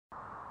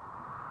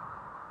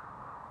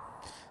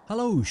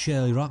Hello,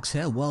 Shirley Rocks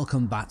here,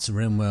 welcome back to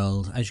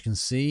Rimworld. As you can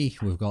see,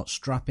 we've got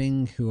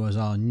Strapping, who is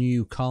our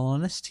new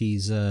colonist.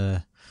 He's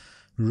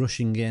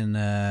rushing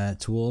in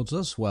towards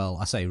us. Well,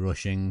 I say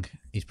rushing,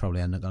 he's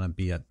probably going to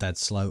be a dead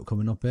slow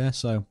coming up here,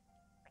 so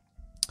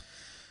I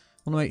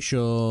want to make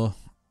sure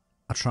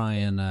I try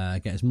and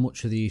get as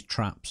much of these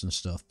traps and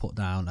stuff put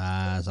down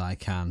as I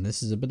can.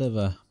 This is a bit of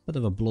a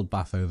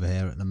bloodbath over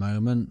here at the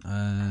moment.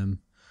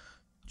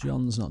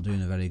 John's not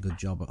doing a very good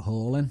job at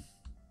hauling.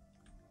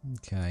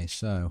 Okay,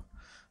 so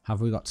have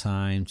we got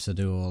time to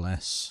do all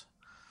this?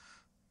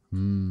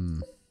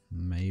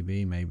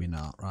 Maybe, maybe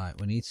not. Right,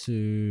 we need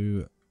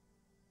to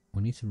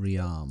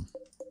rearm.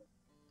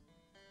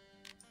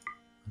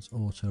 Let's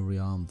auto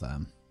rearm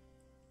them.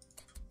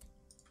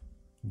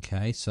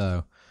 Okay,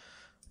 so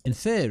in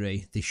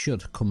theory they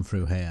should come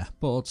through here,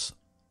 but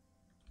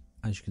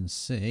as you can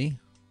see,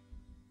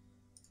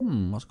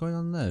 what's going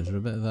on there? Is there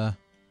a bit of a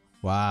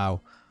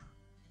wow?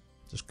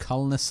 Just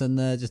colonists in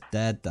there, just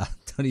dead. I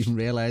don't even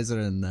realise they're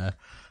in there.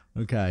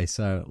 Okay,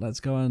 so let's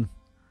go and I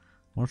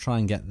want to try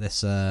and get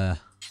this. We've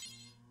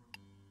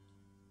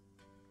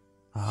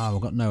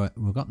got no.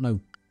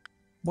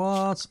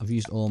 What? I've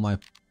used all my.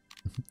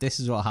 This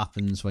is what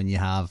happens when you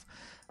have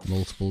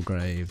multiple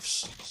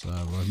graves. So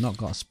we've not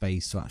got a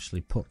space to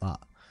actually put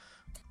that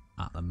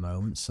at the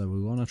moment. So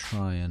we want to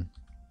try and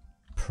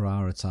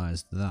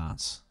prioritise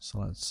that. So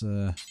let's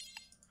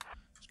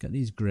get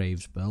these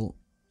graves built.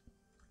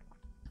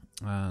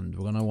 And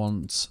we're going to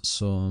want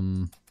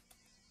to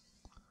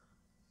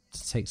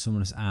take some of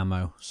this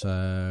ammo.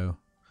 So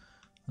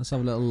let's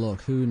have a little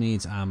look. Who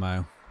needs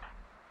ammo?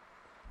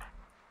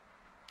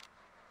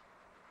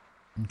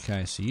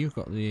 Okay, so you've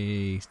got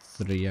the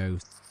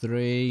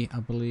 303, I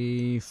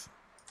believe.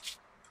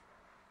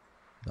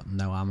 Got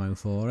no ammo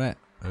for it.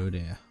 Oh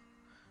dear.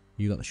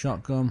 You got the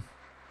shotgun.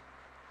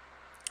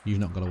 You've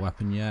not got a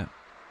weapon yet.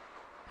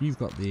 You've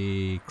got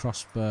the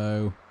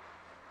crossbow.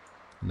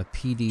 And the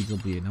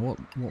PDW. Now, what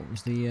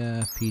was the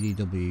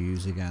PDW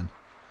use again?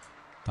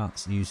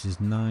 That uses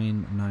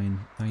 19mm.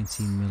 I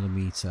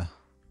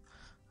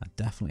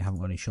definitely haven't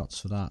got any shots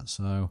for that.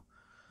 So,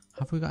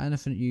 have we got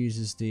anything that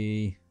uses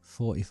the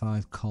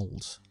 45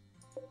 Colt?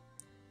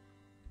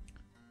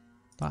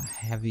 That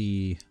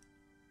heavy.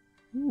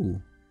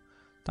 Ooh,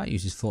 that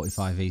uses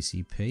 45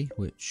 ACP,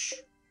 which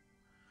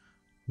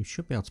we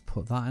should be able to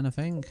put that in, I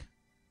think.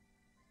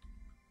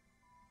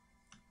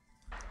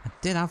 I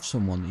did have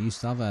someone that used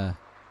to have a.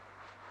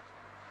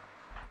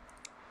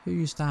 Who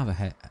used to have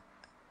a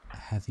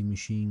heavy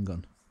machine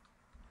gun?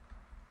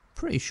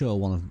 Pretty sure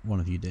one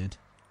of you did.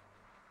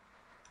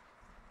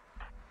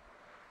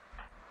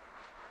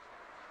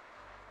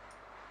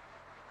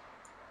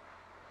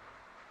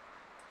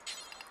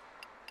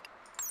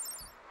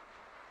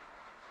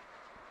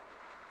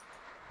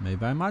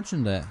 Maybe I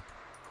imagined it.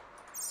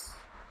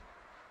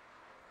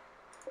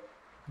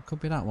 It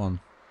could be that one.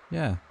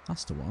 Yeah,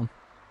 that's the one.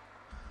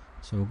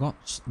 So we've got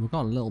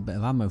a little bit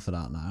of ammo for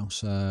that now.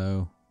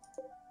 So.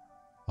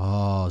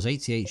 Oh, there's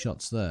 88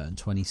 shots there and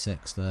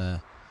 26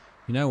 there.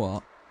 You know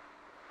what?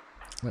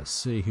 Let's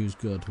see who's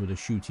good with a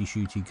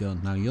shooty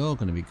gun. Now you're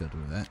going to be good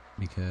with it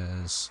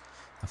because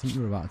I think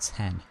you're about a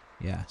 10.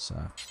 Yeah, so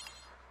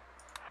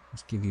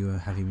let's give you a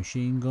heavy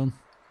machine gun.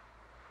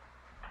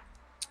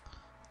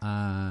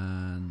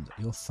 And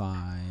you're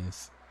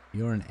 5.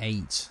 You're an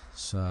 8.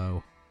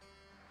 So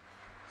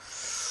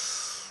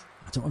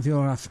I don't know if you're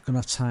going to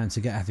have time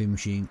to get a heavy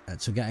machine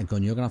to get a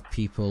gun. You're going to have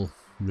people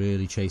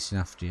really chasing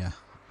after you.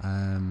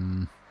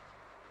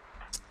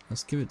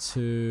 Let's give it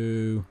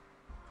to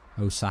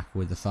Osaka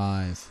with the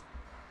 5.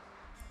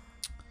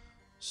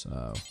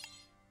 So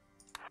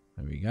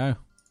there we go.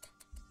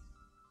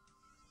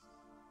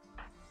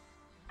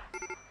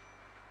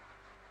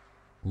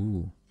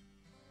 Ooh,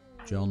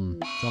 John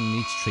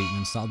needs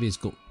treatments. That'll be his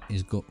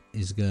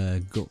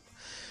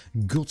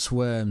gut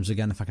worms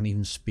again, if I can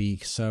even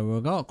speak. So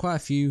we've got quite a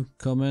few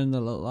coming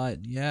that look like,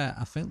 yeah,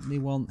 I think they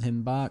want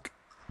him back.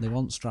 They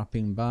want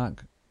Strapping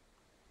back.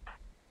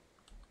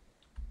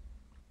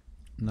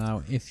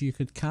 Now, if you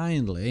could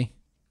kindly...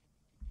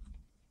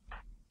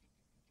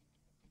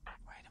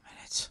 Wait a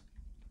minute.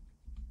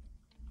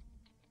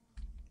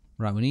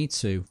 Right, we need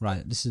to...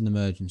 Right, this is an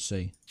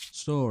emergency.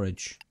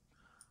 Storage.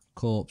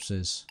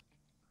 Corpses.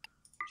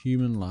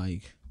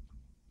 Human-like.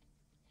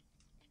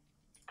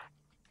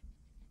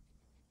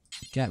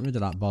 Get rid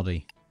of that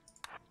body.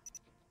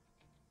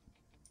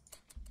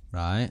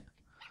 Right.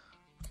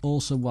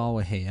 Also, while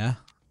we're here,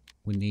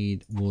 we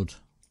need wood.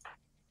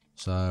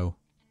 So...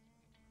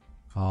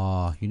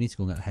 Oh, you need to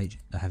go and get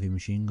a heavy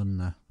machine gun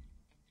now.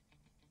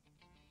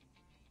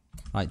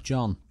 Right,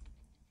 John.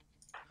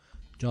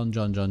 John.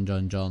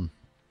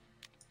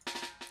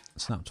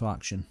 Snap to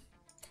action.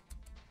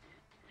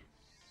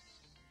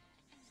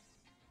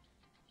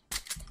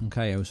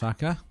 Okay,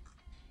 Osaka.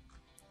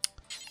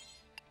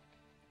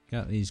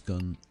 Get these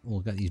guns.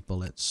 We'll get these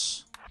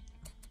bullets.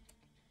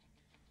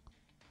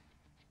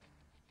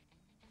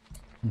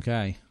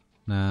 Okay,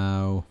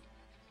 now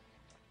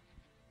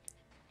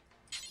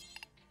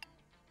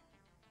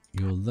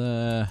you're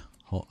there.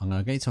 I'm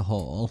going to go to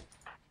Hall.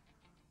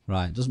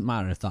 Right, doesn't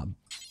matter if that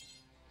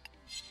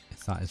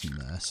isn't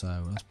there.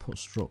 So let's put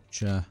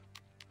structure,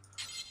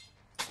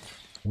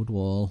 wood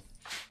wall,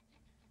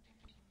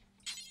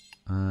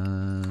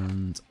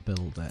 and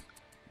build it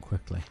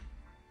quickly.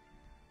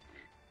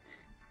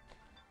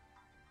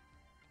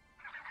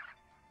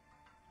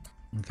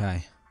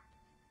 Okay.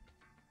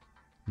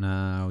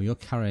 Now you're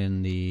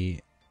carrying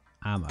the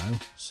ammo,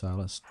 so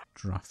let's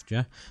draft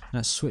you.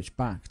 Let's switch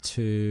back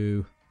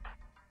to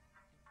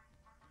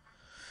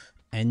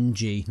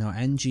NG. Now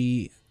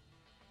NG,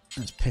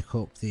 let's pick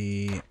up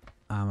the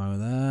ammo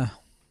there.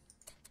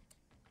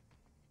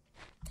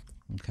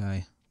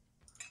 Okay.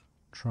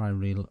 Try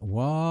real.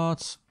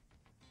 What?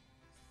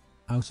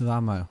 Out of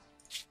ammo.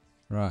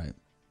 Right.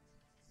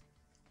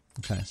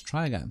 Okay, let's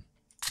try again.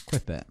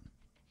 Equip it.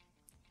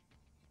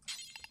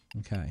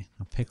 Okay,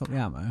 I'll pick up the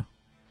ammo.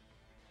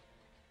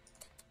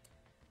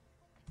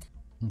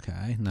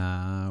 Okay,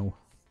 now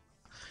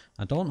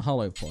I don't want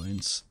hollow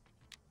points.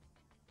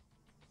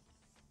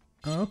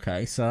 Oh,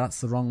 okay, so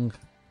that's the wrong.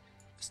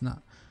 It's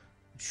not.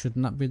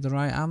 Shouldn't that be the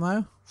right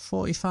ammo?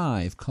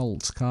 45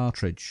 Colt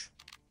cartridge.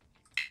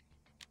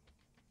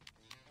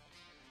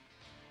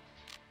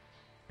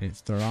 It's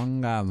the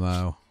wrong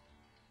ammo.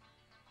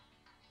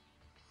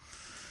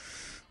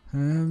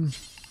 I'm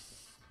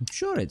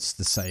sure it's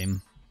the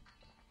same.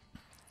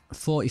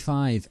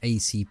 45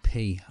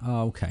 ACP.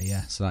 Oh, okay,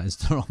 yeah, so that is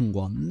the wrong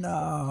one.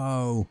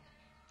 No!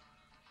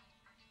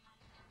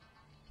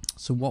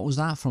 So what was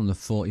that from, the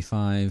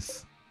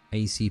 45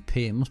 ACP?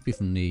 It must be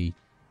from the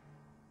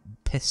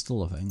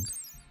pistol, I think.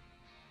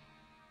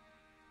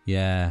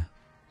 Yeah.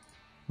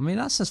 I mean,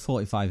 that says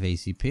 45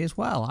 ACP as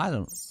well.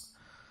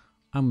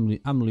 I'm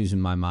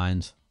losing my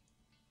mind.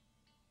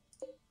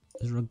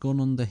 Is there a gun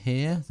under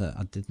here that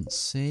I didn't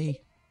see?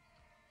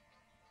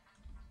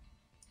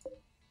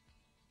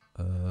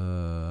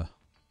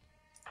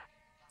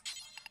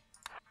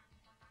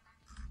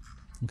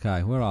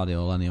 Okay, where are they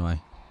all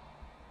anyway?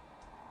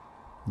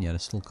 Yeah, they're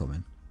still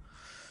coming.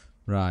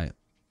 Right.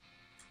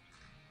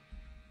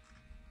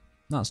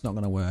 That's not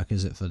going to work,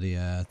 is it, for the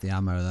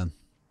ammo then?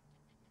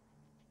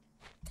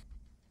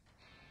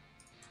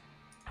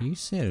 Are you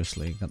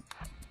seriously gonna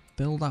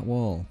build that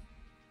wall?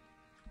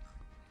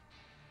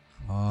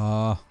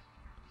 Oh,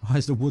 why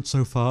is the wood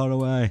so far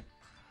away?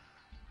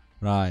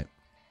 Right.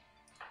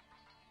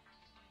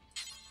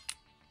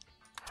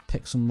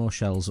 Pick some more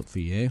shells up for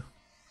you.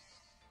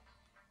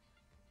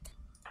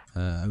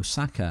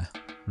 Osaka,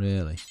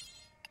 really.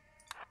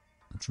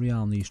 Let's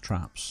rearm these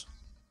traps.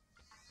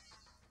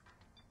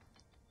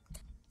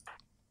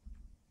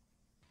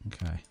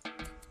 Okay.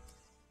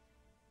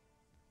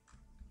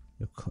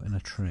 You're cutting a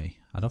tree.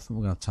 I don't think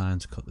we're going to have time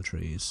to cut the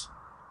trees.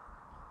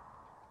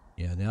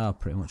 Yeah, they are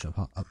pretty much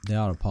they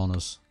are upon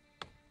us.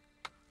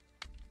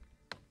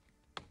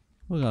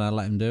 We're going to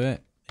let him do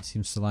it. He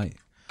seems to like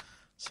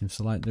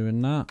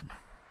doing that.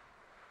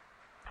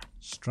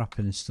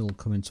 Strapping is still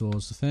coming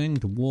towards the thing.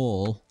 The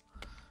wall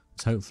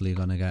is hopefully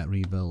going to get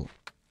rebuilt.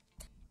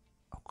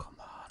 Oh, come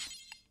on.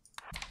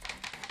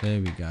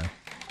 There we go.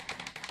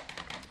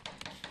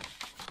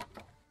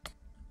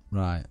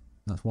 Right,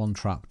 that's one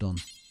trap done.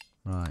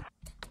 Right,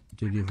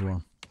 do the other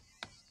one.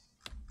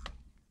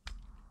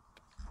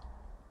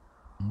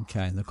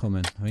 Okay, they're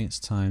coming. I think it's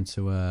time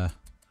to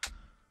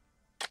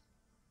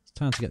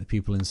get the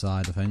people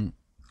inside, I think.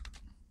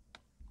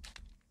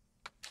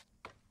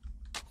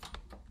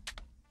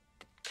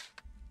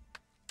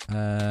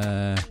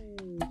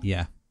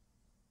 Yeah.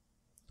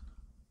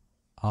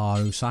 Oh,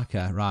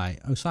 Osaka, right.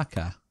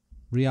 Osaka,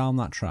 rearm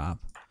that trap.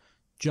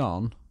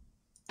 John,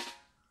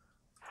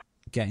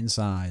 get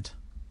inside.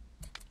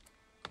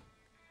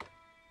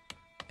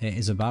 It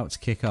is about to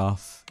kick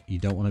off. You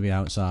don't want to be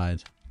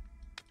outside.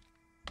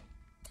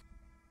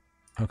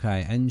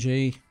 Okay,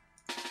 NG,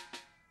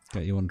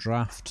 get you on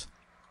draft.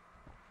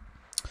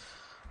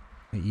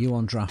 Get you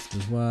on draft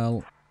as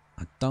well.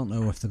 I don't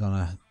know if they're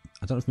gonna.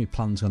 I don't know if my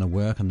plan's gonna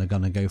work and they're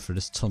gonna go through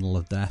this tunnel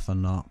of death or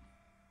not.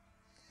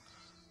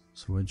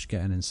 So we're just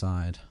getting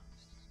inside.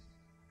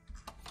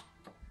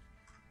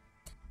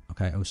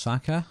 Okay,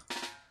 Osaka.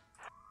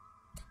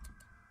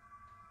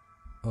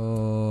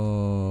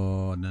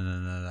 Oh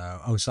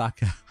no!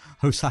 Osaka,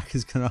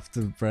 Osaka's gonna have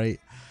to break.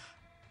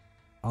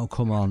 Oh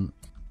come on!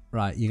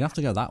 Right, you have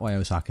to go that way,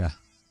 Osaka.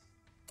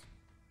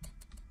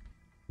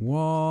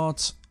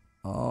 What?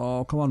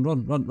 Oh come on!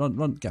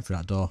 Run! Get through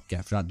that door!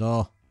 Get through that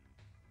door!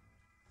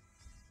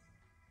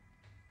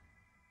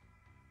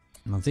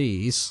 Now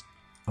these,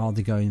 are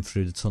they going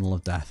through the tunnel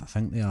of death? I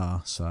think they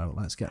are. So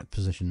let's get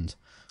positioned.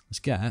 Let's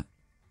get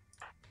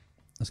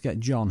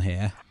John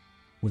here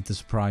with the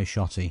surprise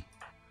shotty.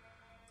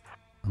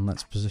 And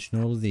let's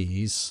position all of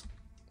these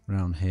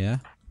around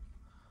here.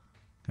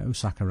 Get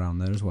Osaka around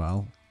there as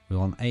well. We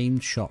want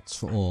aimed shots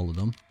for all of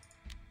them.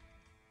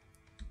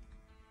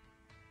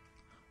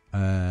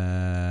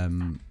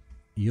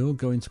 You're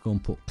going to go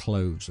and put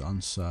clothes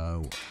on,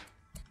 so...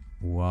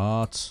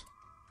 What?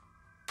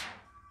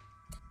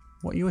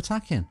 What are you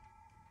attacking?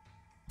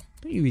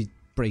 Don't you be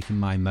breaking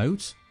my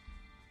moat.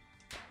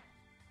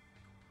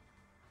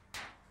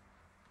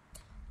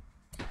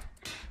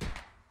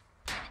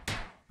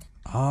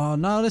 Oh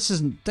no, this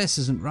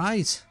isn't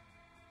right.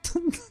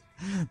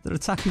 They're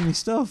attacking me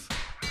stuff.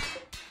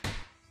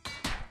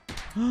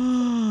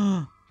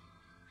 Are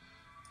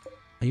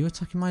you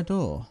attacking my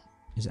door?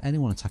 Is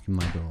anyone attacking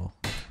my door?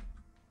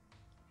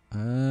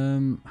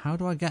 How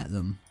do I get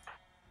them?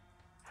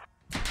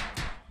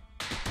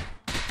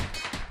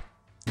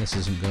 This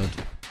isn't good.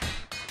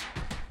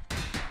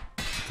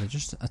 They're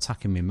just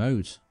attacking me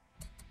mode.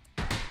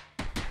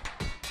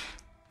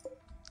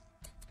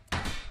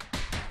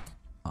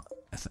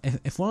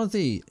 If one of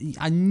the...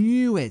 I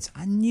knew it!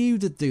 I knew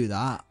they'd do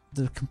that.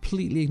 They're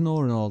completely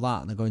ignoring all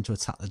that and they're going to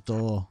attack the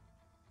door.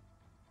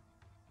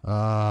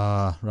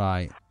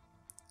 Right.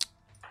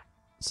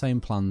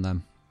 Same plan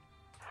then.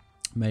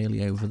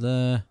 Melee over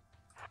there.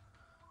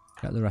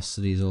 Get the rest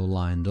of these all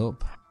lined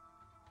up.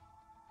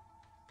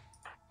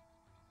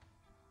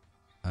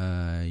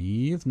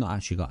 You've not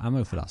actually got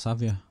ammo for that,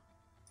 have you?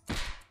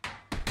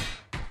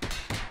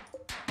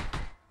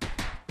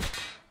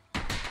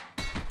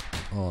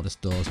 Oh, this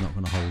door's not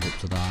going to hold up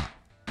to that.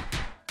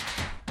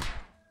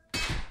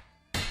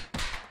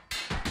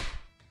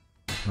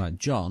 Right,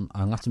 John,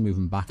 I'm going to have to move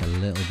him back a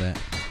little bit.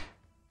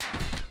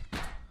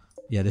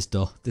 Yeah, this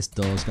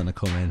door's going to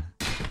come in.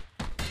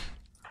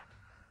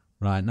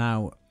 Right,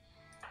 now,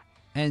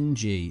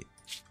 NG.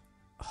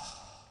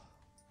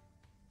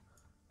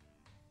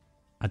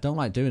 I don't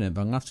like doing it,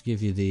 but I'm going to have to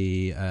give you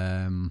the...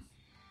 Can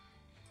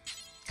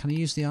I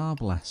use the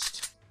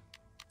arbalest?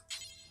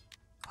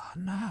 Oh,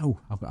 no.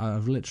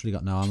 I've literally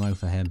got no ammo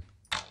for him.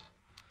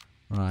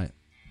 Right.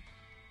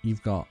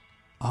 You've got...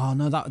 Oh,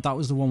 no, that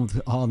was the one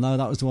with... Oh, no,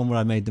 that was the one where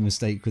I made the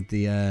mistake with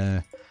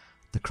the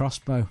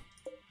crossbow.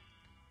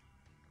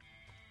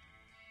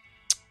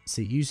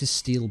 See, it uses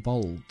steel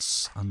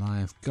bolts, and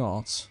I've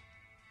got...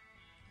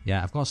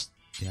 Yeah, I've got...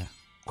 Yeah,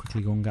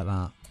 quickly go and get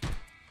that.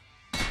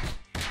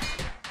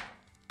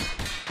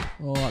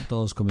 Oh, that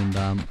door's coming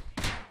down.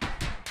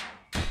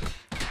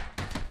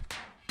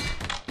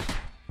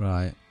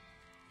 Right.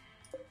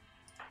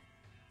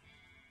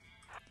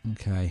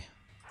 Okay.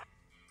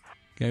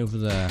 Go over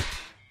there.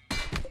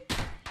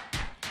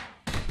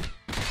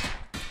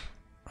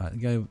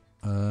 Right, go...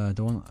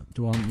 do I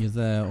want you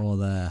there or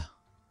there?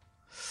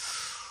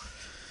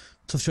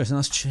 Tough choice. And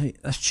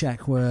let's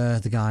check where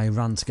the guy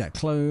ran to get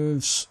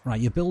clothes. Right,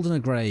 you're building a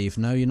grave.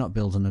 No, you're not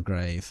building a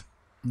grave.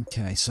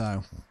 Okay,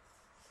 so...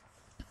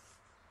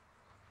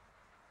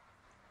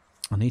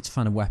 I need to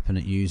find a weapon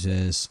that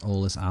uses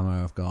all this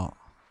ammo I've got.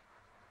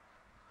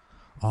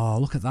 Oh,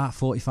 look at that,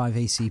 45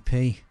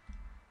 ACP.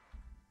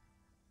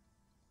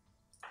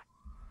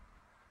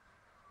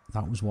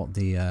 That was what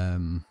the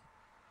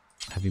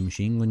heavy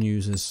machine gun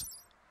uses.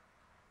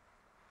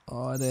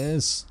 Oh, it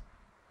is.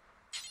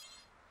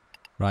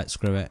 Right,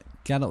 screw it.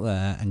 Get up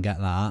there and get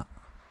that.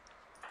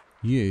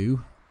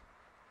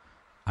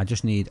 I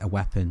just need a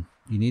weapon.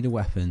 You need a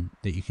weapon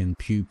that you can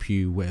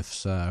pew with,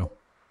 so...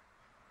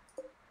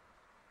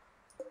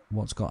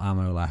 What's got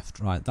ammo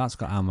left? Right, that's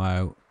got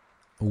ammo.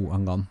 Oh,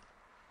 hang on.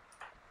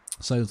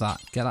 So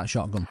that. Get that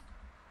shotgun.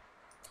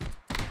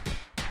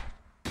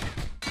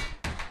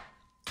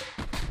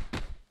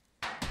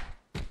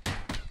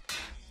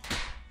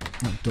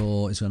 That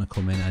door is going to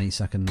come in any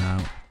second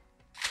now.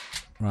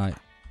 Right.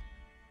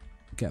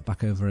 Get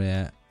back over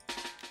here.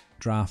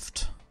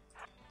 Draft.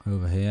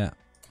 Over here.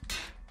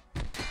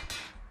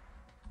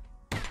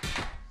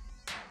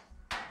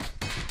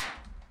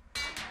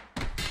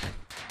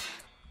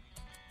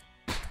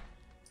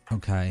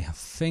 Okay, I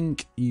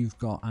think you've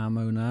got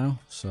ammo now,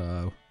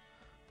 so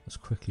let's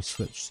quickly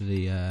switch to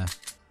the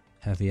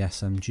heavy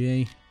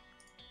SMG.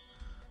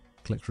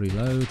 Click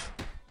reload.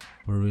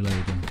 We're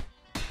reloading.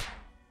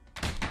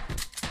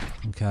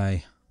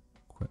 Okay,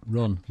 quick,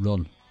 run.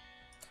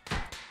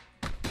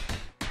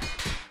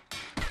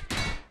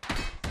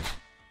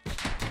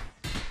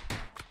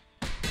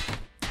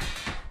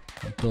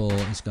 That door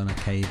is going to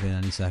cave in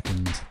any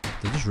second.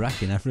 They're just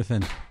wrecking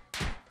everything.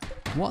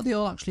 What are they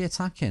all actually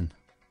attacking?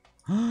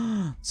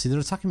 See, they're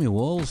attacking my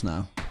walls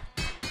now.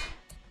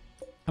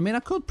 I mean,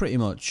 I could pretty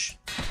much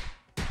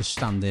just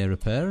stand there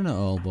repairing it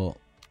all, but...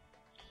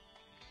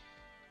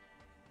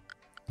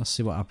 Let's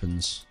see what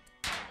happens.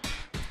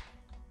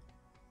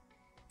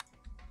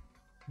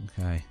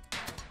 Okay.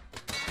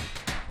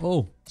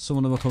 Oh, some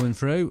of them are coming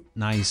through.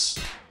 Nice.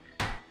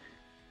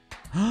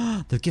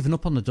 They've given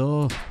up on the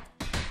door.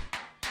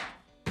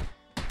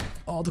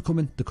 Oh, they're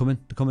coming.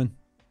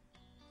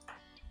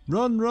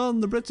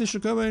 Run, the British are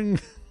coming.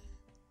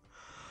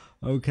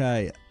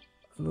 Okay,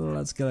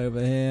 let's get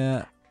over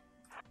here.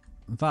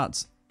 In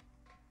fact,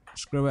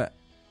 screw it.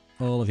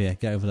 All of you,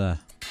 get over there.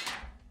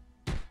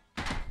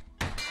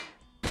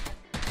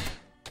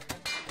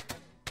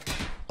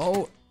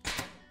 Oh,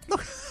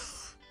 look.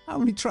 How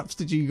many traps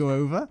did you go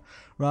over?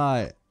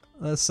 Right,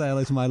 let's say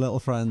hello to my little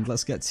friend.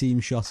 Let's get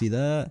Team Shotty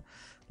there.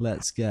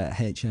 Let's get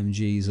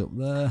HMGs up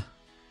there.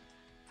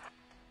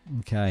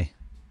 Okay.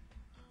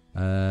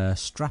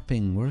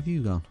 Strapping, where have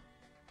you gone?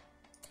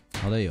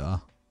 Oh, there you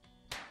are.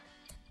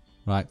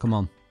 Right, come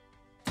on.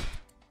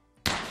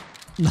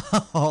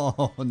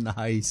 Oh,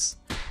 nice.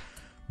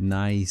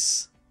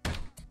 Nice.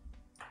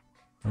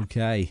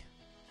 Okay.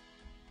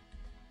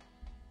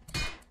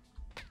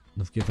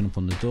 They've given up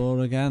on the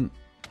door again.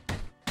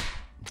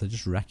 They're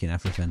just wrecking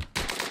everything.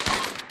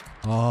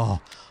 Oh,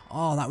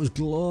 that was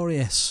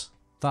glorious.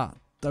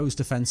 Those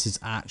defences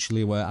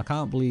actually worked. I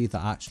can't believe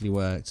that actually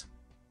worked.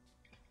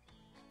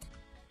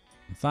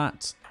 In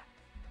fact,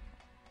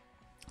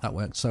 that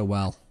worked so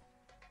well.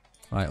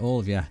 Right, all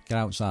of you, get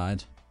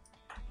outside.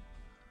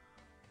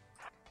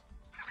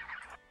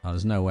 Oh,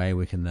 there's no way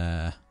we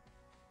can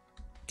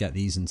get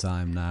these in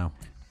time now.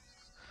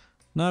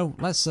 No,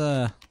 let's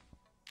undraft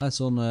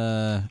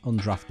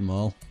them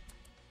all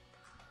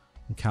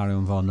and carry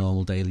on with our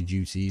normal daily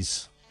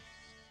duties.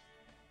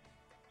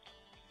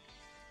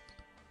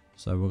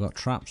 So we've got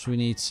traps we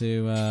need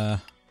to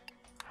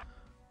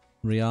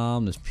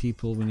rearm. There's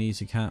people we need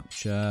to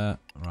capture.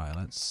 Right,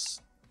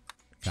 let's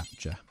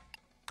capture.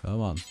 Come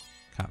on,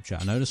 capture.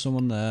 I know there's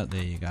someone there.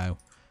 There you go.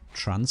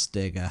 Trance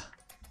digger.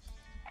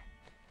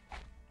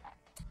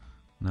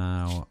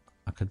 Now,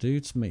 I could do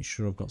to make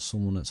sure I've got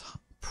someone that's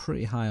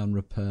pretty high on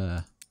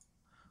repair.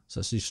 So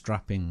let's do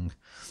strapping.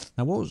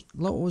 Now,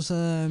 what was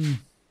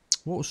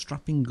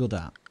strapping good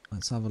at?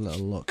 Let's have a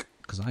little look,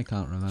 because I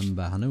can't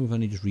remember. I know we've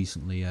only just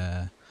recently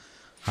had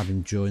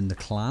him join the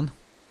clan.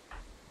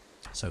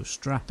 So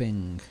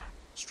strapping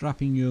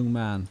young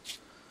man.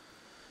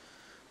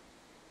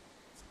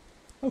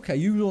 Okay,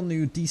 you're on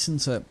the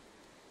decent at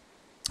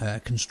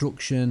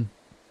construction,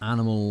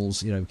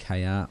 animals. You're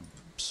okay at.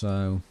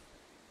 So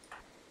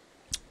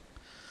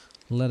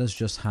let us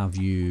just have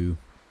you.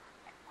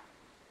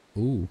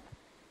 Ooh,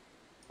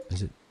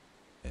 is it?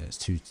 It's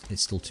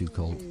still too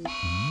cold.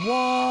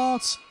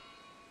 What?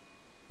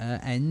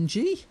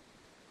 NG?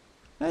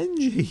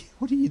 NG,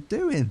 what are you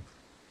doing?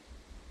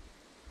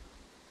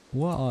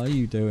 What are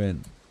you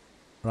doing?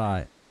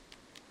 Right.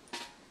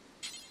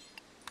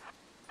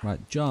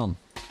 Right, John.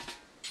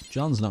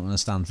 John's not going to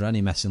stand for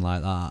any messing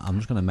like that. I'm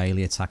just going to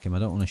melee attack him. I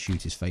don't want to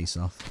shoot his face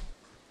off.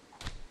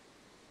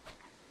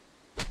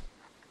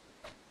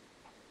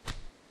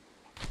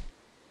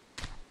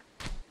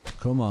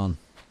 Come on.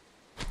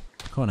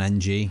 Come on,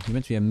 NG. You're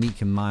meant to be a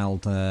meek and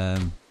mild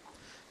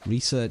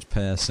research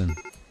person.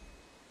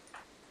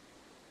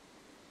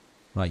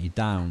 Right, you're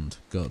downed.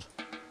 Good.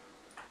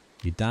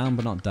 You're down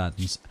but not dead.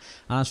 And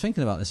I was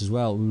thinking about this as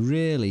well.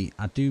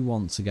 I do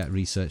want to get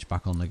research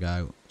back on the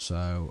go.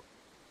 So,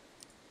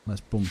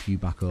 let's bump you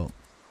back up.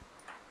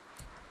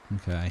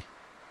 Okay.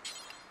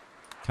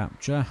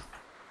 Capture.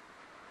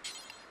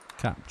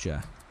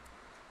 Capture.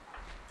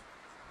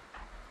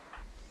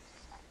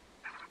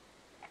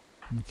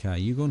 Okay,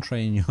 you go and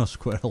train your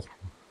squirrel.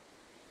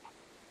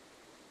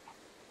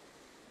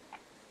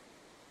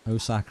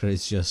 Osaka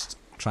is just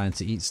trying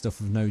to eat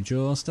stuff with no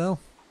jaw still.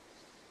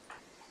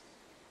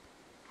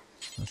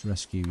 Let's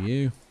rescue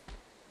you.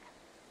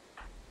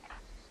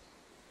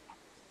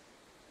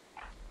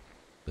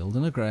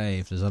 Building a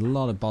grave. There's a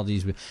lot of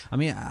bodies. I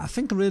mean, I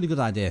think a really good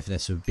idea for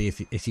this would be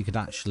if you could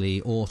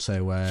actually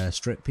auto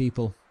strip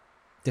people.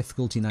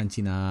 Difficulty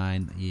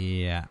 99.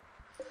 Yeah.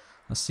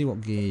 Let's see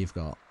what gear you've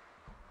got.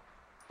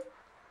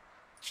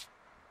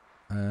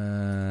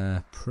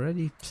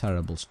 Pretty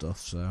terrible stuff.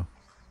 So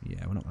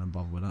yeah, we're not going to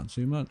bother with that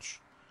too much.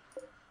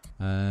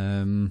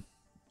 I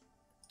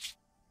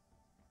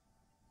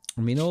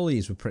mean, all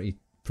these were pretty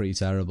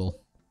terrible.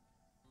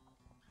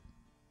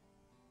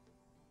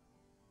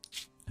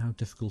 How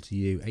difficult are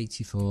you?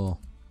 84.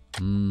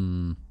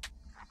 Gonna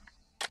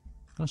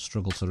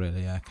struggle to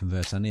really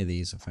convert any of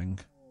these, I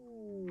think.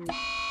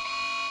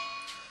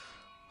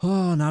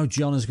 Oh, now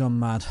John has gone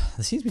mad.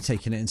 They seem to be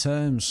taking it in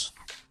turns.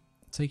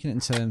 Taking it in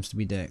turns to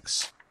be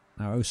dicks.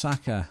 Now,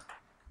 Osaka.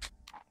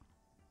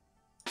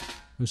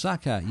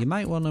 Osaka, you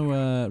might want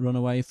to run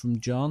away from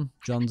John.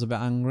 John's a bit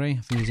angry.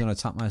 I think he's going to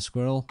attack my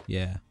squirrel.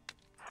 Yeah.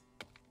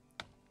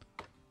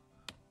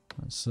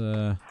 Let's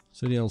do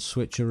the old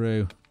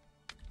switcheroo.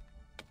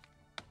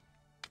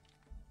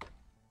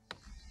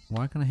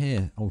 Why can I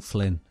hear? Oh,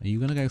 Flynn. Are you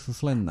going to go for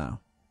Flynn now?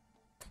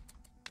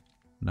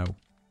 No.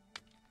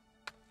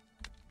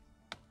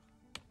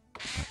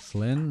 Right,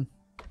 Flynn.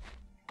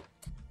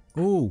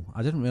 Oh,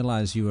 I didn't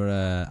realise you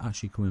were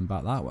actually coming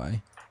back that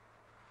way.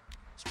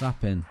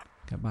 Strap in.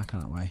 Get back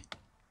that way.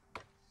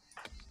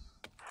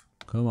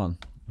 Come on.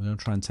 We're going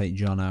to try and take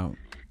John out.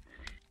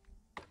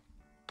 I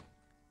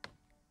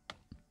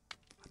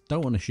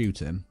don't want to shoot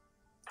him.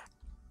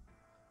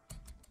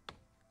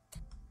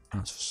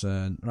 That's for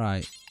certain.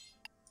 Right.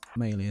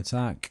 Melee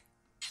attack.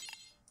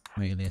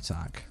 Melee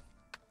attack.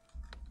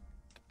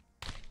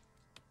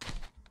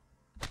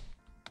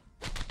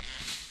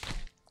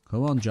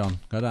 Come on, John.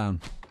 Go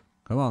down.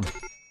 Come on.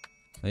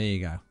 There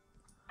you go.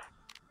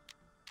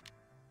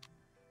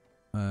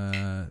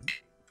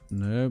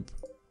 Nope.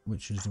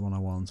 Which is the one I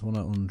want? I want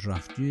to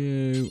undraft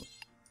you.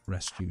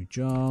 Rescue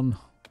John.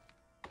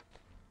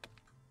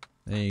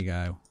 There you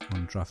go.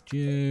 Undraft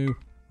you.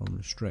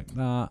 Unrestrict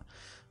that.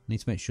 I need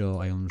to make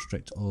sure I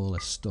unrestrict all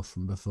this stuff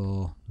from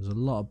before. There's a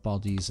lot of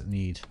bodies that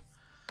need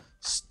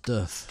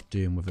stuff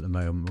doing with at the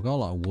moment. We've got a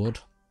lot of wood.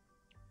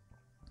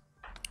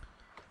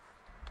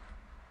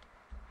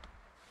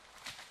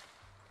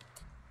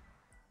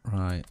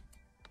 Right.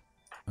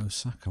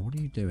 Osaka, what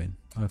are you doing?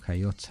 Okay,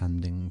 you're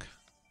tending.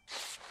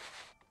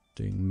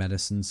 Doing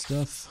medicine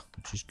stuff,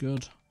 which is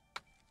good.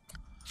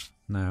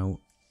 Now,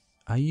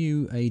 are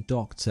you a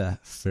doctor?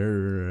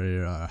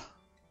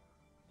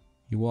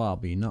 You are,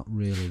 but you're not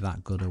really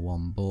that good at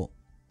one, but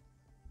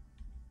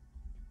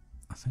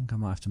I think I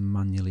might have to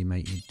manually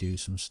make you do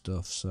some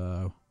stuff,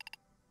 so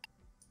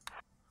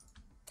I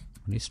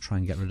need to try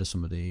and get rid of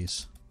some of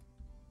these.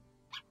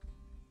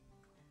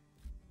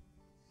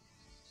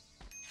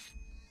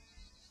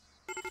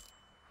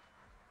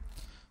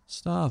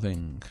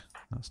 Starving.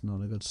 That's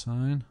not a good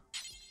sign.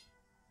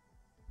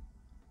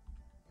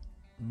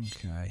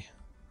 Okay.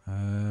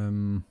 I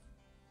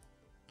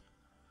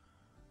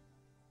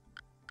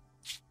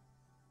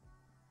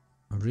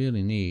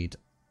really need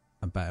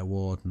a better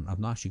warden. I've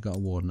not actually got a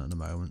warden at the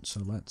moment,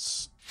 so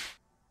let's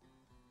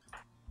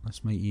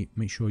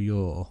make sure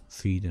you're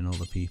feeding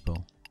other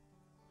people.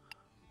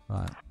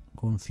 Right,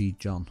 go and feed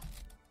John.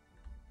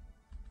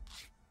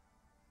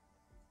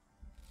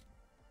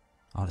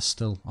 Oh, there's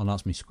still... Oh,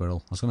 that's me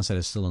squirrel. I was going to say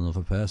there's still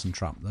another person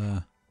trapped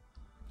there.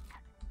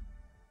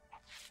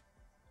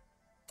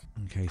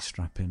 Okay,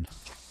 strapping.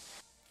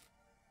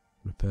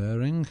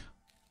 Repairing.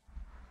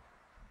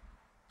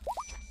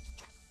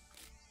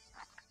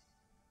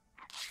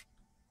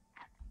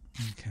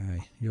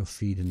 Okay, you're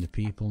feeding the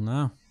people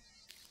now.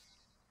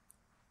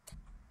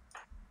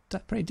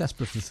 Pretty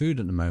desperate for food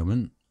at the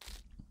moment.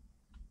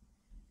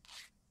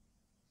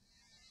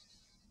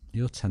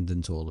 You're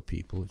tending to all the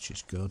people, which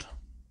is good.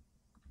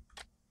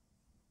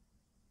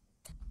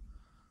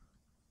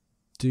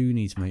 Do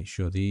need to make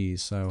sure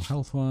these. So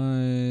health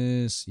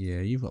wise, yeah,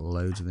 you've got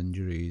loads of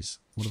injuries.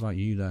 What about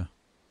you though?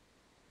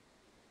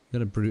 You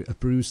got a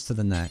bruise to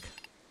the neck,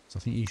 so I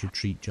think you should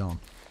treat John.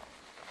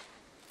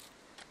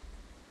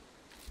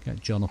 Get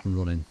John up and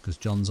running, because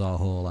John's our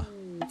hauler.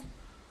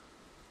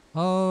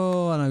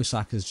 Oh, and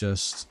Osaka's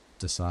just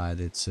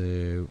decided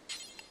to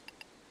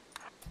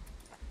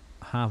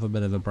have a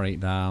bit of a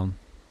breakdown.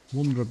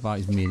 Wonder about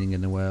his meaning in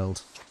the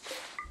world.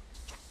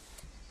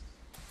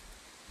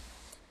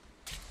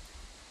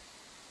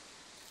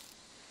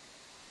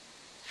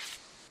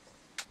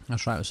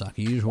 That's right,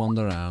 Osaka, you just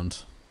wander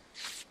around.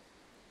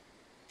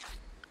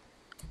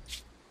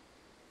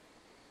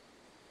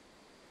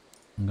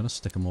 I'm going to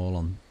stick them all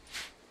on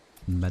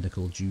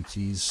medical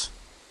duties.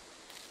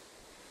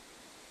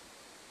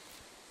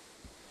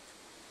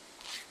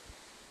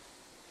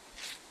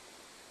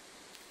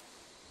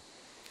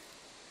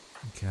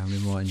 Okay, how many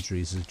more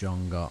injuries has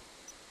John got?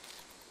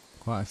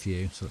 Quite a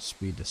few, so let's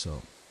speed this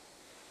up.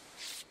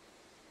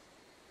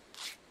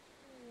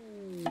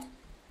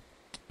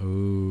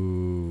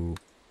 Ooh.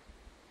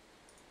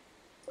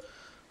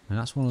 And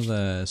that's one of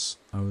theirs.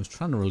 I was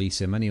trying to release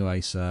him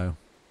anyway, so...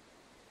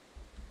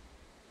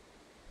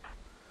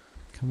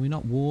 Can we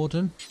not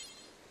warden?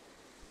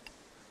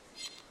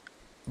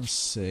 Let's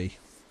see.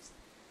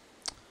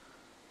 I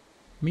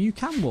mean, you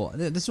can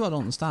warden. This is what I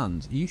don't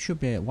understand. You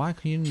should be... Why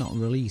can you not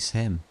release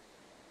him?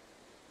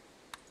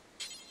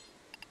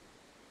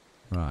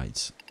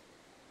 Right.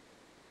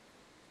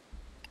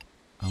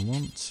 I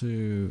want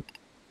to...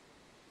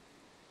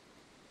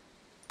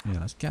 Yeah,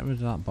 let's get rid of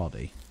that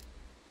body.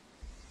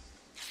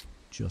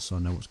 Just so I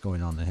know what's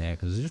going on in here,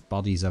 because there's just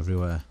bodies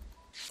everywhere.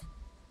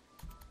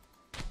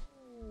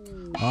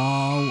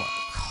 Oh!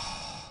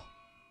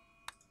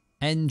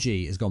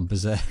 NG has gone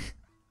berserk.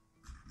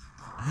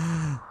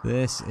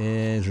 This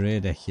is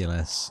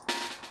ridiculous.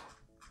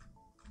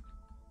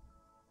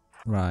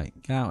 Right,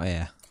 get out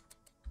here.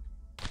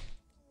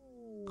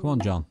 Come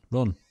on, John.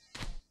 Run.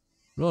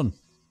 Run.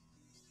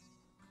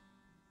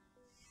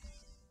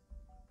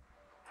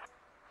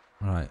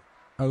 Right,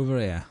 over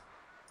here.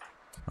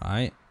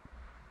 Right.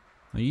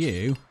 Now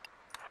you,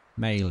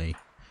 melee.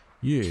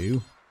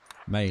 You,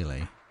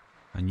 melee.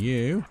 And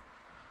you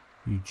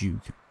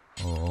juke.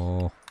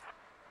 Oh.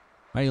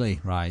 Melee,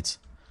 right.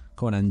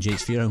 Come on, NG,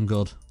 it's for your own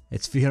good.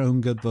 It's for your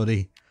own good,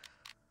 buddy.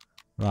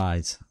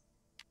 Right.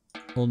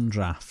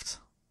 Undraft.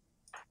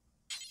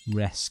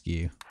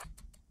 Rescue.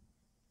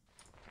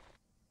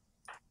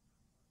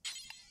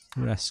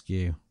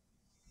 Rescue.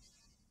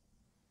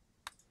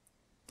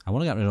 I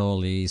want to get rid of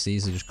all these.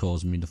 These are just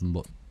causing me nothing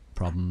but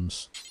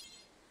problems.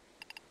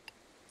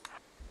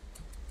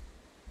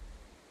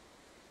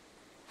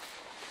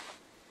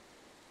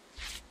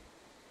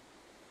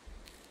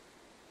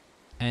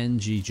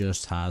 NG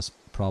just has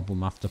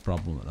problem after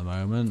problem at the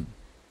moment.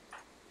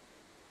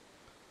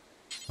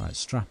 Right,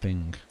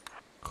 strapping.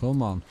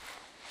 Come on.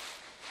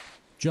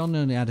 John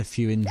only had a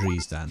few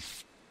injuries then.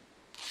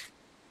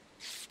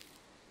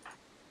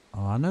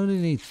 Oh, I know they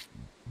need...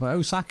 But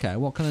Osaka,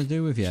 what can I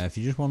do with you if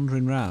you're just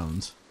wandering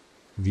round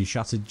with your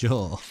shattered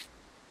jaw?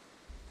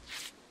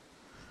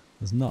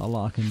 There's not a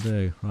lot I can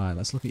do. Right,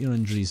 let's look at your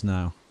injuries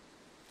now.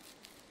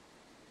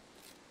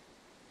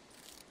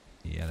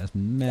 Yeah, there's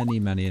many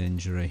an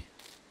injury.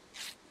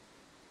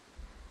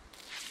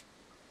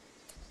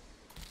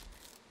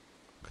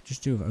 Could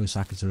just do with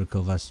Osaka to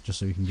recover, just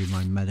so we can do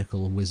my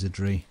medical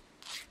wizardry.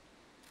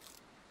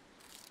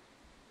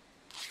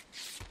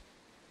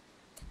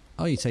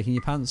 Oh, you're taking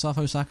your pants off,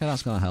 Osaka?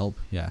 That's going to help.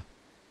 Yeah.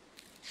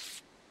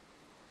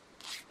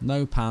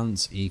 No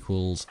pants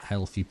equals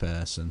healthy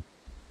person.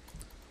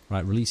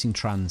 Right, releasing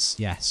trance.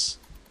 Yes.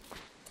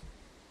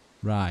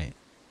 Right.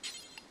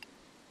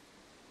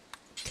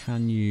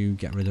 Can you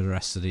get rid of the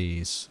rest of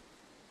these?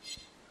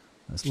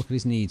 Let's look at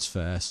his needs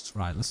first.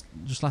 Right, let's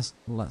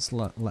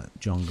let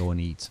John go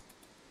and eat.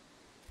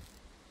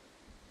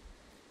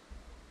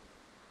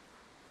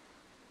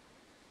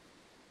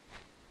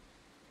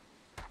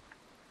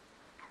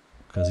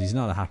 Because he's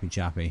not a happy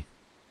chappy.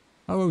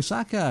 Oh,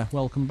 Osaka,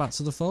 welcome back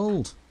to the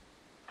fold.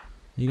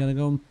 Are you going to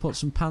go and put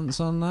some pants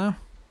on now?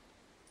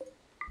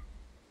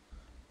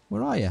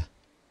 Where are you?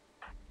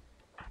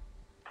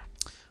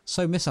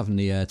 So miss having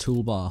the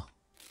toolbar.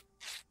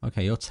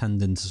 Okay, you're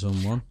tending to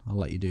someone. I'll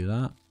let you do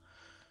that.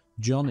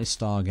 John is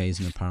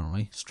stargazing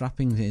apparently.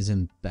 Strapping is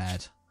in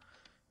bed.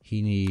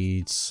 He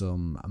needs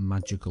some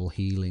magical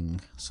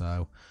healing.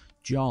 So,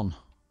 John,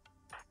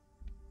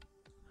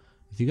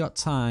 if you've got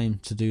time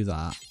to do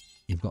that,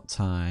 you've got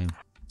time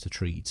to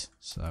treat.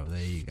 So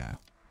there you go.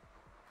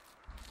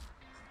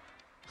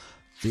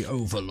 The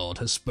Overlord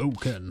has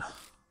spoken.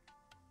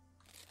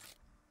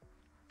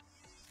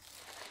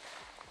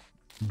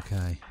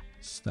 Okay,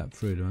 step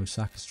through to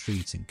Osaka's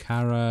treating.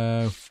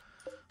 Caro.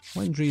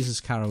 What injuries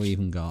has Caro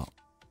even got?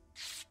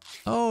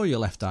 Oh, your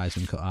left eye's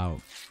been cut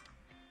out.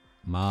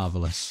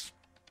 Marvellous.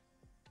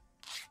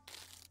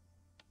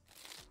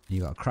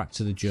 You got a crack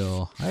to the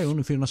jaw. Hey, I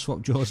wonder if you're going to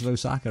swap jaws with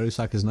Osaka.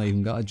 Osaka's not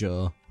even got a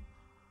jaw.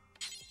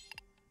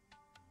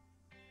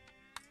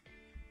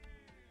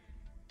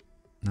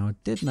 Now, I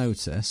did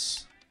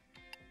notice...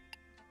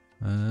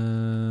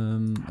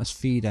 let's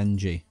feed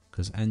NG,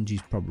 because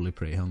NG's probably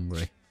pretty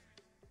hungry.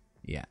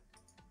 Yeah.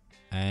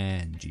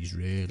 NG's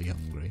really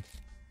hungry.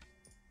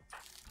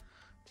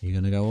 You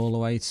going to go all the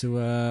way to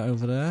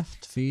over there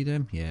to feed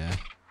him? Yeah.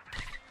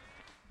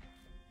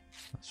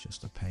 That's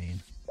just a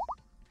pain.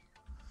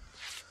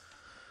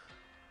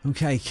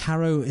 Okay,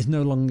 Caro is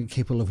no longer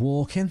capable of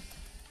walking.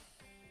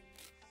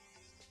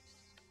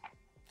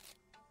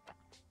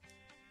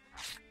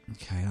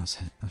 Okay,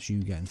 that's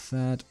you getting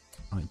fed.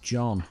 Right,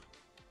 John.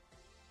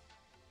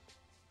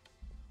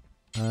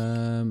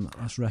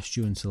 Let's rest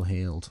you until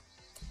healed.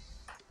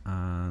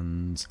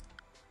 And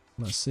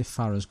let's see if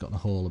Farah's got the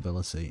haul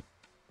ability.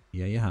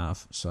 Yeah, you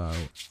have. So,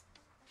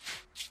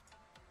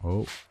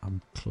 oh,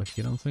 I'm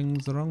clicking on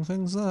things, the wrong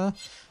things there.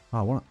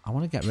 Oh, I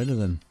want to get rid of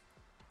them.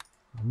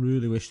 I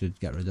really wish they'd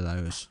get rid of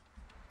those.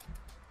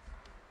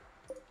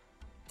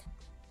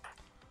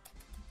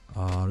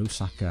 Oh,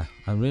 Osaka.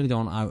 I really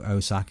don't want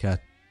Osaka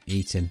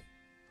eating.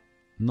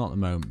 Not at the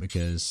moment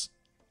because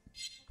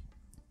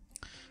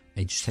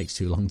it just takes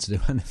too long to do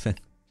anything.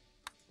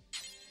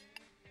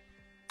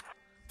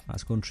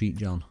 Let's go and treat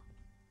John.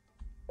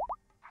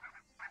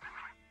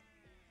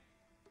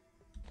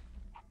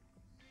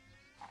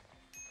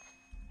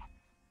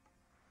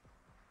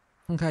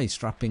 Okay,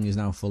 strapping is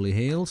now fully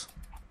healed.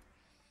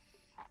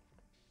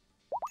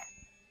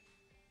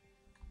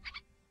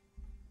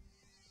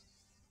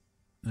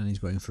 And he's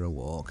going for a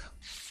walk.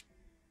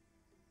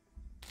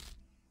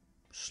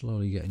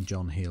 Slowly getting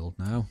John healed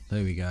now.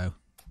 There we go.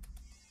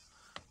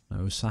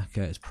 Now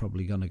Osaka is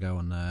probably going to go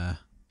and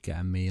get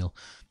a meal.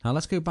 Now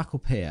let's go back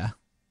up here.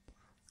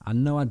 I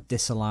know I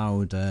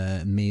disallowed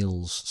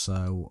meals,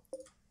 so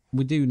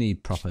we do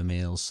need proper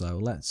meals. So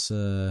let's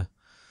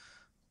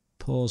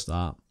pause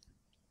that.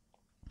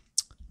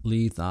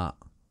 Leave that.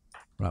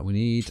 Right, we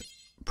need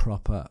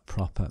proper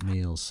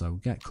meals. So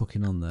get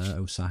cooking on there,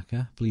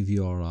 Osaka. I believe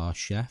you're our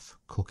chef.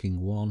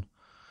 Cooking 1.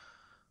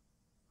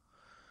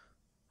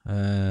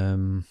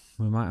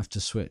 We might have to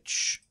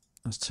switch.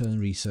 Let's turn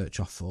research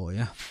off for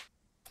you.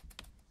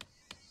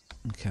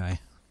 Okay,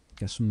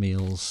 get some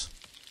meals.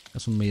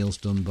 Get some meals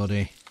done,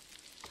 buddy.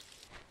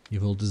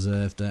 You've all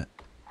deserved it.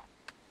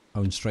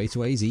 Oh, and straight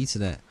away he's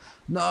eating it.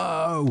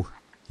 No!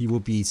 You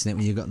would be eating it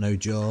when you've got no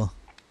jaw.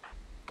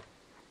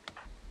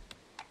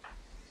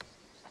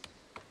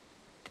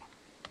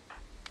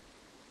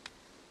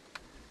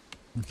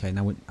 Okay,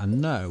 now I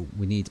know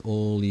we need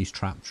all these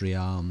traps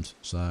rearmed,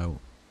 so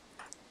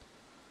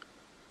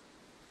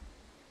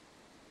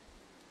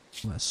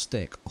let's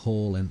stick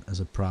hauling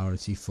as a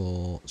priority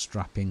for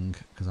strapping,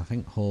 because I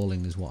think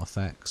hauling is what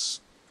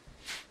affects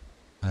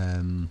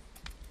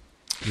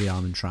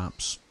rearming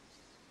traps.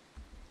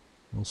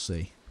 We'll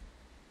see.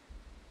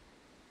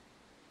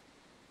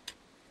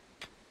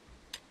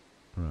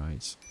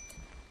 Right.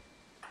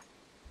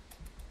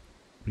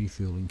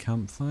 Refueling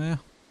campfire.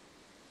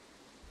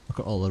 Look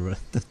at all the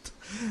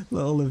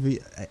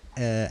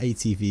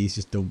ATVs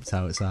just dumped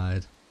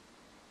outside.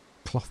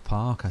 Cloth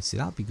park, I see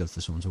that'd be good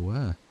for someone to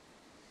wear.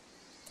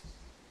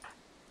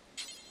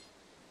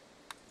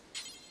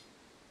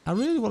 I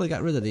really want to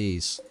get rid of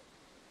these.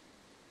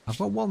 I've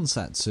got one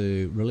set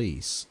to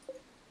release.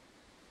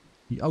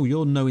 Oh,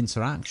 you're no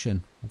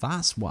interaction.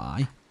 That's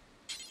why.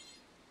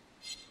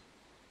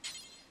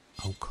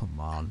 Oh, come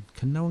on.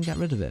 Can no one get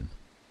rid of him?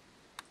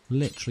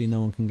 Literally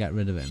no one can get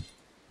rid of him.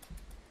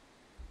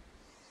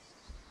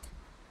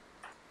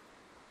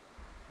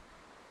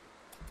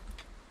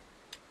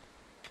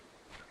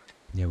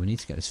 Yeah, we need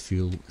to get this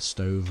fuel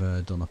stove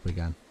done up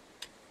again.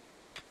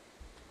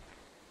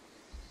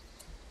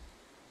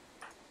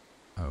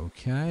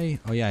 Okay.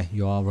 Oh yeah,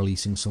 you are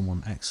releasing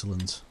someone.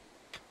 Excellent.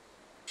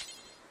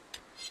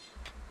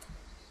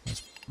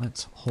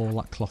 Let's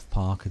haul that cloth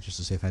parka just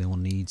to see if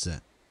anyone needs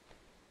it.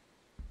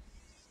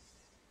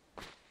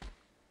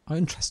 Oh,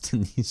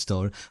 interesting news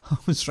story.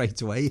 Oh, straight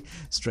away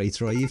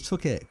you've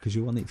took it because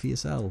you want it for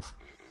yourself.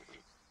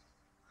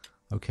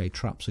 Okay,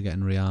 traps are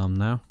getting rearmed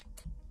now.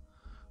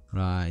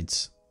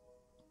 Right.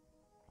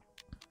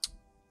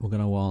 We're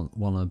going to want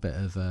a bit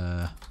of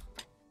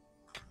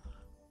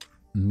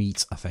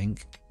meat, I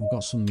think. We've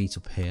got some meat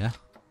up here.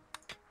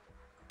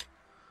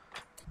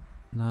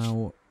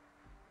 Now,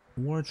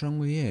 what's wrong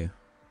with you?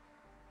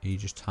 Are you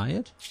just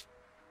tired?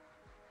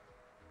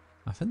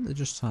 I think they're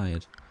just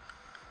tired.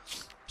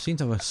 Seem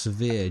to have a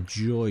severe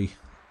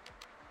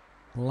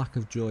lack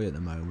of joy at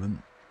the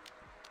moment.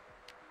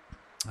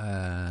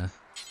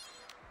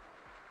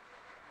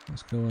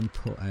 Let's go and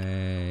put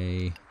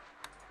a...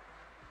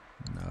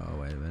 No,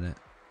 wait a minute.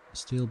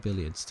 Steel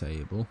billiards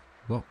table.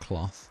 We've got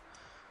cloth.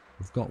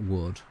 We've got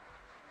wood.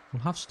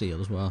 We'll have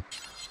steel as well.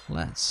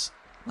 Let's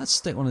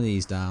stick one of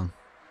these down.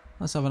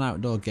 Let's have an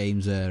outdoor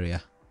games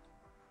area.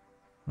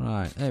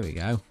 Right, there we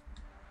go.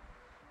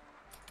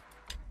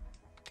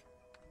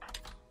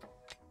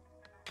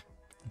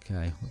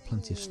 Okay, we've got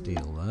plenty of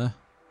steel there.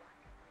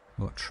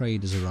 We've got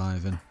traders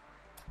arriving.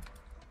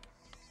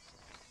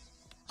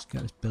 Let's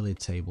get this billiard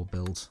table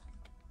built.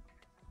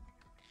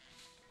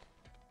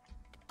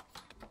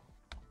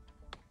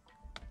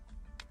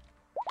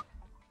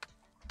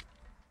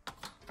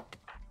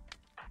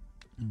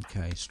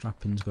 Okay,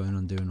 strapping's going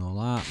on doing all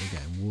that. We're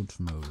getting wood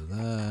from over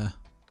there.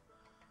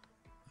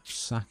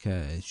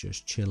 Saka is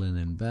just chilling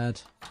in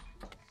bed.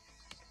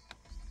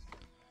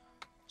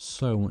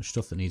 So much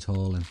stuff that needs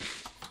hauling.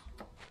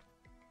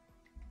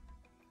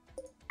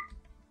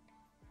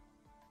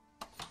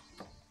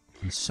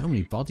 And so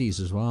many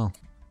bodies as well.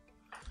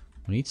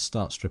 We need to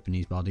start stripping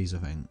these bodies, I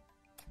think.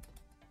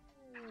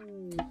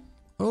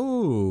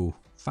 Oh,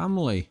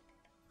 family.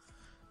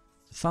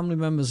 Family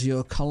members of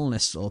your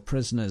colonists or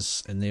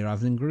prisoners in the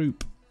arriving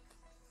group.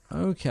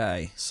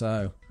 Okay,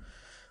 so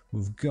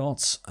we've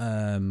got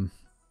a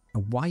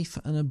wife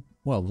and a...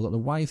 Well, we've got the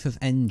wife of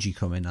Enji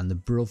coming and the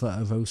brother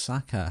of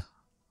Osaka.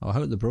 Oh, I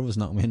hope the brother's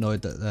not going to be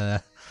annoyed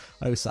that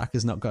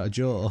Osaka's not got a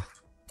jaw.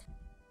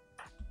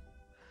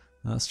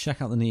 Let's check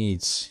out the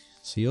needs.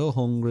 So you're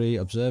hungry,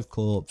 observe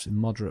corpse, in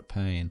moderate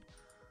pain.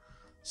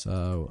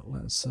 So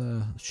let's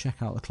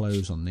check out the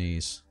clothes on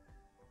these.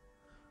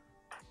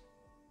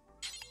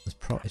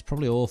 It's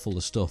probably awful,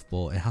 the stuff,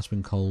 but it has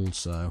been cold,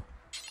 so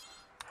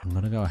I'm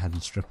going to go ahead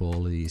and strip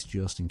all of these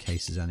just in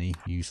case there's any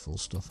useful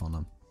stuff on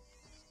them.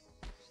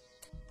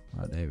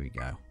 Right, there we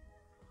go.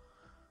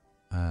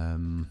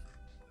 And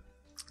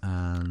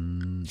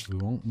we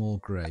want more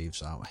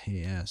graves out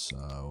here,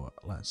 so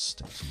let's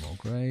stick some more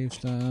graves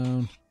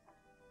down.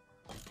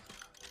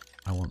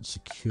 I want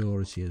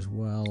security as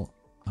well.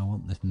 I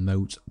want this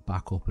moat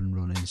back up and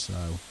running, so...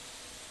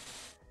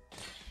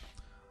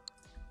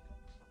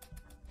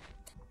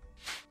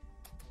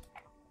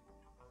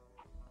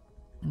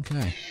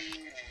 Okay.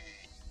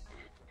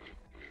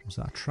 Was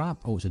that a trap?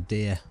 Oh, it's a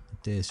deer. A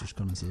deer's just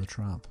gone into the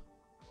trap.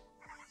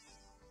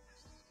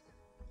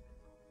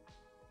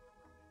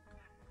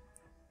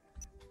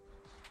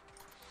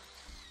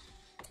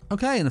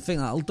 Okay, and I think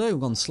that'll do.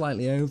 We've gone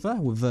slightly over.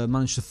 We've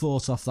managed to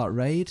fort off that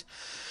raid.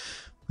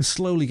 We're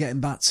slowly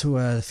getting back to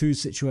the food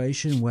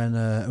situation when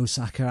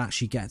Osaka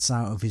actually gets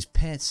out of his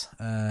pit.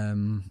 I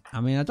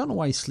mean, I don't know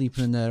why he's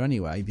sleeping in there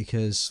anyway,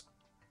 because...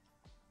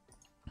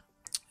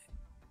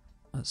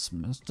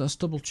 Let's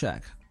double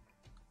check.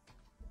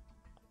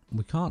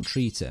 We can't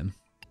treat him.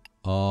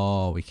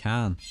 Oh, we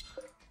can.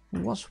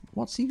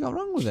 What's he got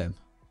wrong with him?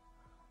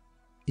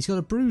 He's got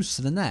a bruise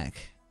to the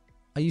neck.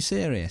 Are you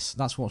serious?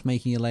 That's what's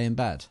making you lay in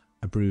bed?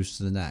 A bruise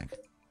to the neck.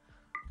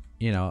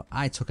 You know,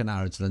 I took an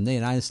arrow to the knee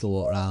and I still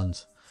walk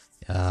around.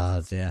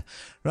 Oh dear.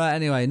 Right,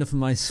 anyway, enough of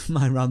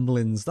my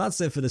ramblings.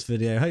 That's it for this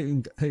video.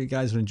 Hope you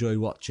guys have enjoyed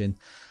watching.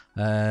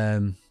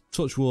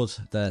 Touch wood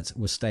that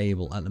we're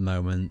stable at the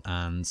moment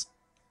and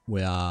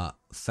we are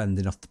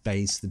fending off the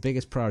base. The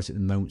biggest priority at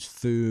the moment is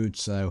food,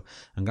 so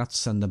I'm going to have to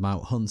send them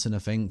out hunting, I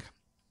think.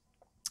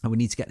 And we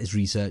need to get this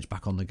research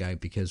back on the go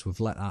because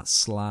we've let that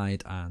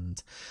slide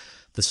and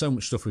there's so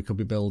much stuff we could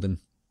be building.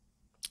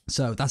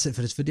 So that's it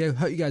for this video.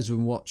 Hope you guys have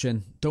been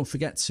watching. Don't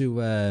forget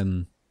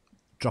to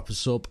drop a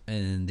sub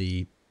in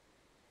the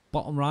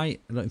bottom right.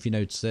 I don't know if you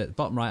noticed it.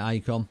 Bottom right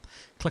icon.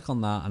 Click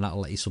on that and that'll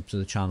let you sub to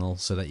the channel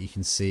so that you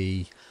can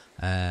see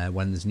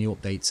when there's new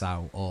updates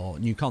out or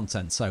new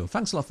content. So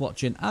thanks a lot for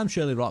watching. I'm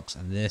Shirley Rocks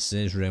and this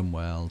is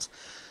Rimworld.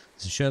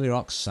 This is Shirley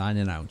Rocks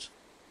signing out.